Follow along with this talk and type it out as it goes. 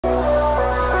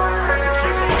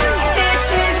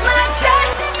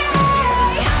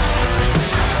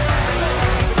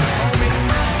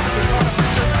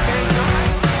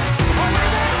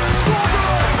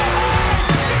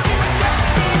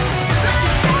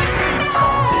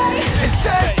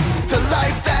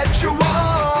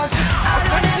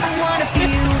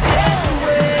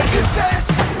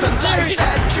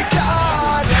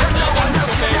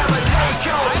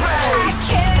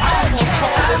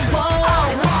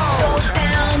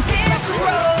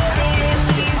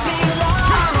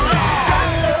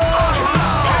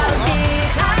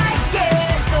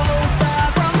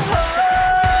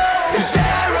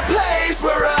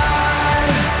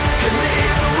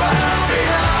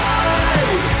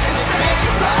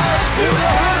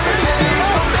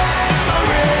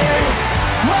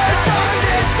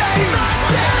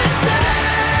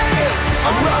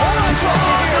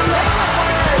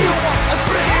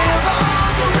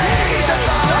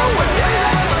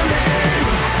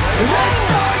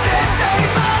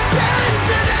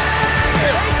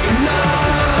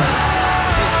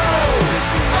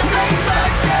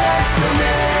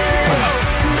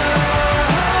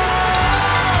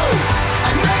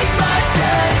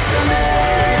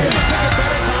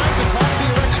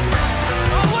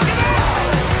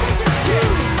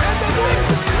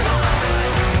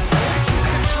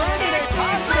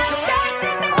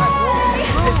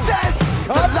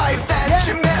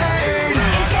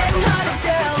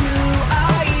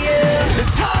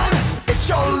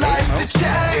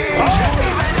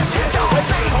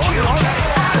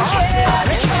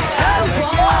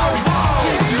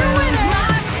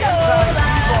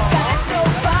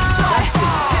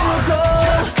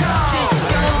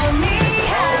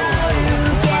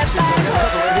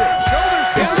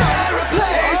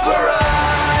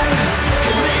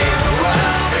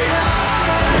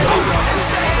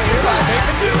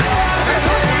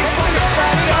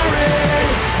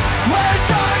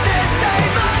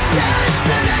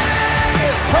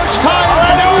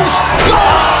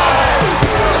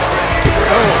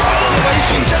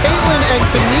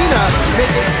Tamina.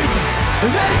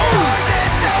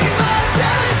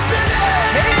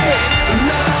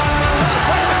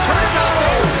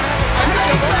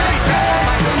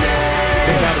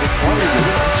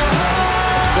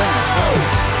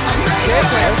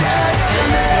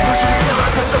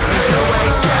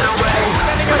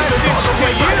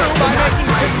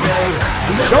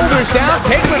 Shoulders down,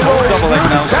 Kaitlyn rolls through,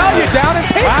 Natalya down, and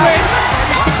Kaitlyn,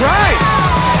 surprise!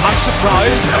 I'm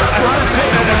surprised,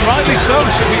 and rightly so. The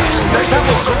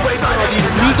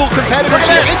legal competitors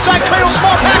here, inside cradle,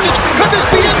 small package, could this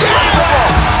be it?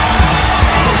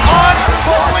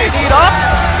 Heat up,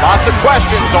 lots of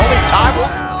questions, only time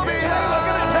will...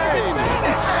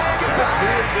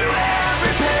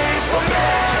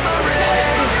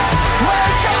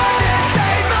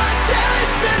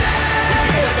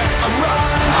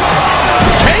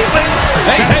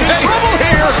 Trouble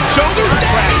here, shoulders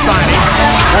down. Signing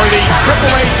for the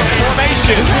Triple H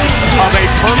formation of a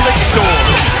perfect storm.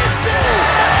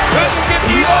 Couldn't get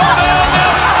the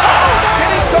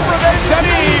Getting some revenge on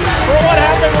Eve for what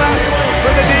happened last week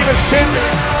for the Divas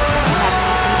champion.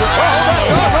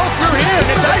 Roll through here,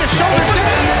 Natalya's shoulders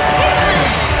down.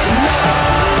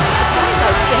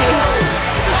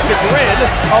 Chagrin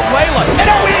of Layla, and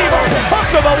a Eve, hook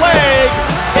to the leg,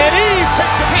 and Eve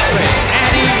picks the Kaitlyn,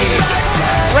 and Eve.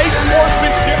 Great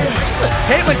sportsmanship.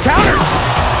 Kaitlyn counters.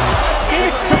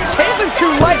 Phoenix took Kaitlyn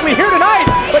too lightly here tonight,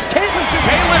 but Kaitlyn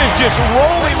is just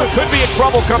rolling with could be in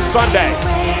trouble come Sunday.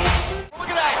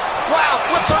 Look at that. Wow,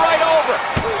 flips her right over.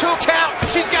 2 count.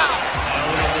 She's got it.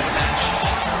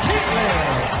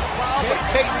 Wow, but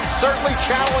Kaitlyn certainly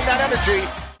channeling that energy.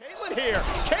 Kaitlyn here.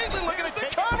 Kaitlyn looking to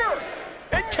take cover.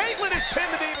 And Kaitlyn has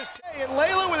pinned the Divas. And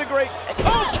Layla with a great...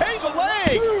 Oh, Kaitlyn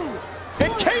leg.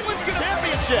 And Kaitlyn's going to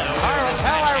championship.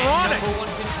 How ironic.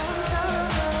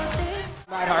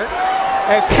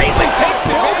 As Kaitlyn takes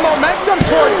it with momentum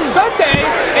towards Sunday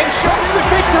and shows the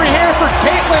victory here for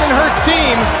Kaitlyn and her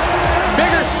team.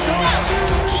 Bigger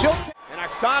she'll and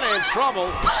Oksana in trouble.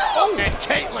 Oh, and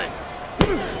Kaitlyn.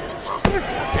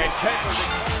 And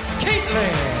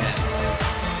Kaitlyn.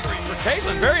 For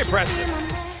Kaitlyn, very impressive.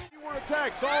 You were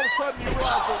attacked, so all of a sudden you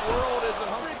realize the world isn't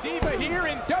hungry. Diva here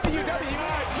in WWE.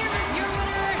 Here is your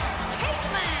winner,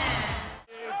 Kaitlyn.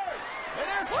 And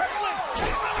there's Kaitlyn.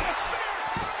 Kaitlyn with a spear.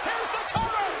 Here's the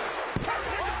cover.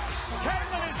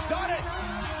 Kaitlyn has done it.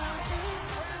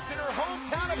 In her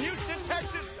hometown of Houston,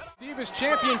 Texas. Divas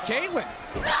champion Kaitlyn.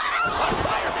 On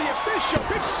fire, the official.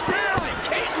 Big spear on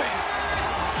Kaitlyn.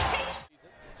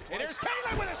 And there's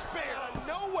Kaitlyn with a spear out of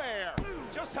nowhere.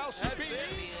 Just how she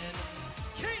beat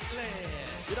Kaitlyn.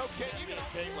 You know,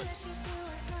 Kaitlyn.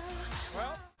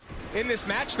 Well, in this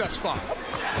match thus far.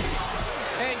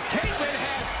 And Kaitlyn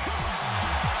has...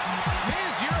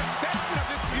 Here's your assessment of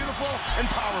this beautiful and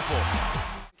powerful.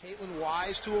 Kaitlyn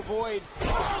wise to avoid.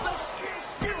 Oh, that's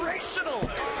inspirational.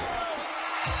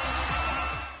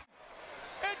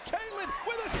 And Kaitlyn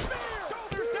with a spear.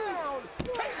 Shoulders down.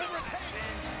 Kaitlyn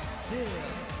retains.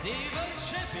 Divas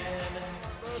champion.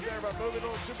 There by moving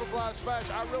on Superfly Smash.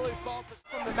 I really thought that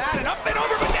From the mat and up and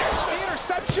over, but there's the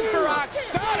interception for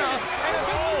Oksana. And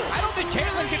I don't think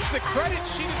Kaitlyn gets the credit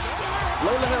she deserves.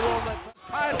 Layla has on that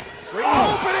Title.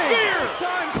 opening. Spear.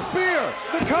 Time spear.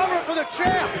 The cover for the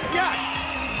champ. Yes.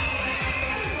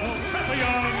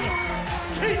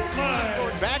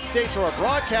 Backstage to our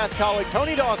broadcast colleague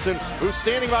Tony Dawson, who's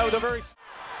standing by with a very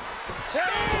spear.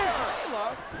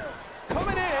 Layla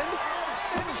coming in.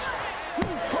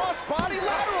 Cross body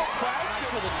lateral crash.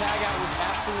 So the tag out was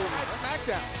absolutely at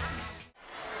SmackDown.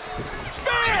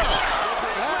 Spear.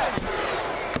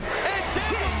 And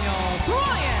Daniel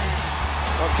Bryan.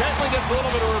 Well, Kaitlyn gets a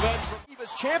little bit of revenge.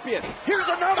 Divas champion. Here's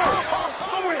another.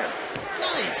 The win.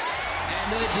 Nice.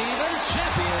 And the Divas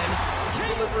champion.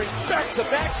 Delivering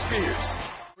back-to-back spears.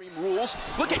 Rules.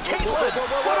 Look at Kaitlyn.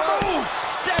 What a move.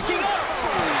 Stacking up.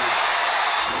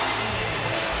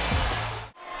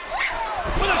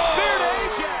 With a spear to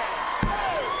AJ.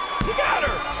 She got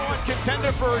her. She was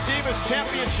contender for her Divas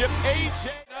championship.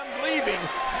 AJ. I'm leaving.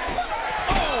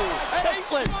 Oh,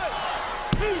 Kaitlyn.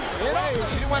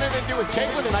 She didn't want anything to do with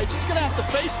Kaitlyn tonight. She's going to have to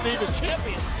face Divas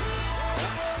champion.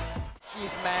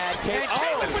 She's mad.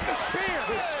 Kaitlyn with the spear.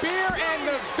 The spear and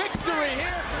the victory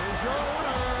here. There's your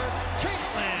winner,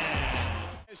 Kaitlyn.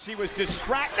 She was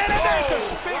distracted. And there's a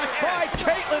spear by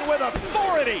Kaitlyn with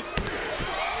authority.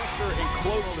 Closer and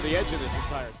closer to the edge of this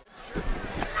entire.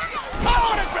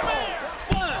 Oh, and a spear!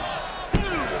 1,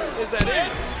 2. Is that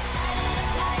it?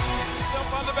 Jump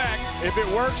on the back. If it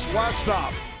works, why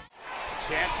stop?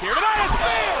 Chance here tonight. A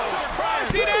spear!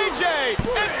 Surprising AJ!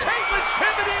 And Kaitlyn's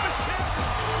pinned the Divas champion.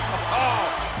 Oh.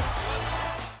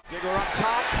 Ziggler up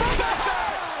top.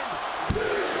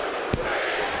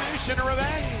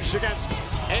 match against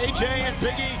AJ and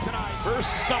Big E tonight.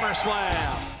 First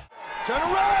SummerSlam. Turn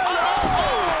around!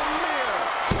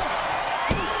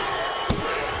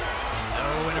 The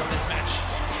winner of this match,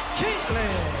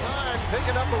 Kaitlyn. Time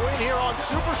picking up the win here on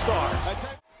Superstars.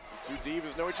 These two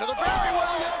divas know each other very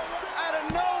well. Out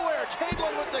of nowhere,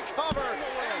 Kaitlyn with the cover.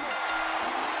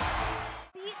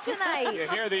 Tonight. You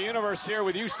hear the universe here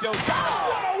with you still. Guys,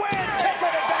 what a win! Kaitlyn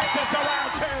advances to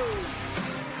round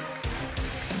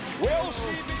 2. Will she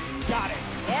be? Got it.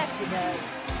 Yeah, she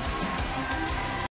does.